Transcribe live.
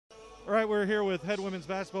All right, we're here with head women's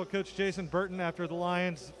basketball coach Jason Burton after the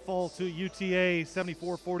Lions fall to UTA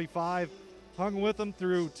 74-45. Hung with them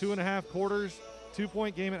through 2.5 quarters,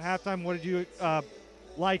 2-point game at halftime. What did you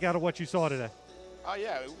like out of what you saw today? Oh,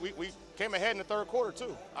 yeah, we came ahead in the third quarter,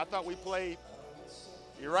 too. I thought we played,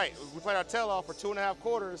 you're right, we played our tail off for 2.5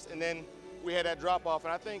 quarters, and then we had that drop-off.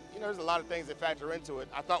 And I think, there's a lot of things that factor into it.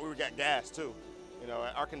 I thought we got gassed, too.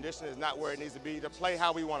 Our condition is not where it needs to be to play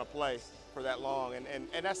how we want to play for that long. And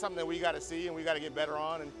that's something that we got to see and we got to get better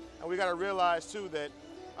on. And we got to realize, too, that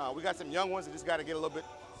we got some young ones that just got to get a little bit,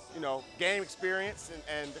 game experience,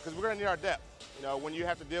 and because we're going to need our depth. When you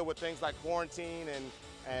have to deal with things like quarantine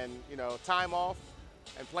and time off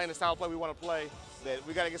and playing the style of play we want to play, that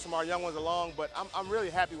we got to get some of our young ones along. But I'm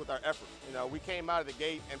really happy with our effort. We came out of the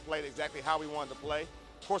gate and played exactly how we wanted to play.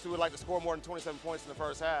 Of course, we would like to score more than 27 points in the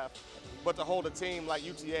first half, but to hold a team like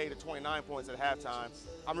UTA to 29 points at halftime,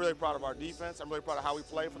 I'm really proud of our defense. I'm really proud of how we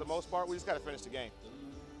play for the most part. We just got to finish the game.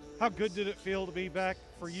 How good did it feel to be back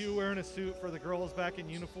for you wearing a suit, for the girls back in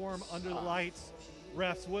uniform, under the lights,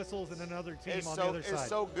 refs, whistles, and another team on the other side? It's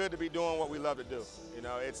so good to be doing what we love to do.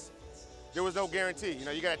 There was no guarantee.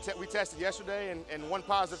 We tested yesterday, and one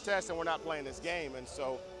positive test, and we're not playing this game. And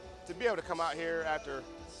so to be able to come out here after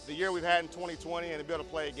the year we've had in 2020 and to be able to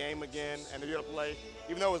play a game again and to be able to play,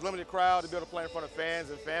 even though it was a limited crowd, to be able to play in front of fans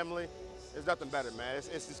and family, there's nothing better, man. It's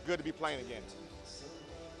just good to be playing again.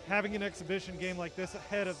 Having an exhibition game like this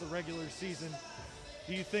ahead of the regular season,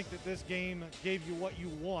 do you think that this game gave you what you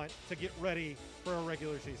want to get ready for a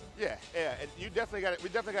regular season? Yeah. We definitely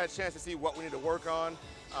got a chance to see what we need to work on,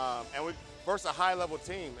 and we versus a high-level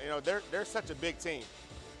team. They're such a big team.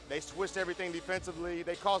 They switched everything defensively.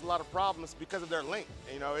 They caused a lot of problems because of their length.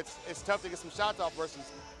 It's tough to get some shots off versus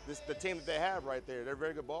the team that they have right there. They're a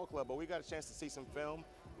very good ball club, but we got a chance to see some film.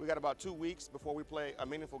 We got about 2 weeks before we play a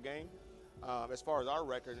meaningful game as far as our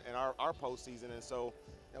record and our postseason. And so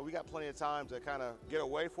we got plenty of time to kind of get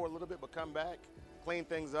away for a little bit, but come back, clean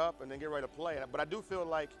things up, and then get ready to play. But I do feel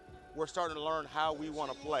like we're starting to learn how we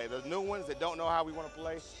want to play. The new ones that don't know how we want to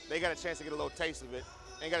play, they got a chance to get a little taste of it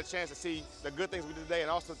and got a chance to see the good things we did today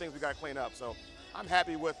and also the things we got to clean up. So I'm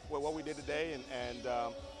happy with what we did today and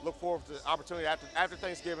look forward to the opportunity after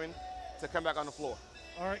Thanksgiving to come back on the floor.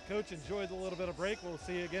 All right, Coach, enjoy the little bit of break. We'll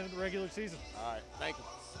see you again in the regular season. All right, thank you.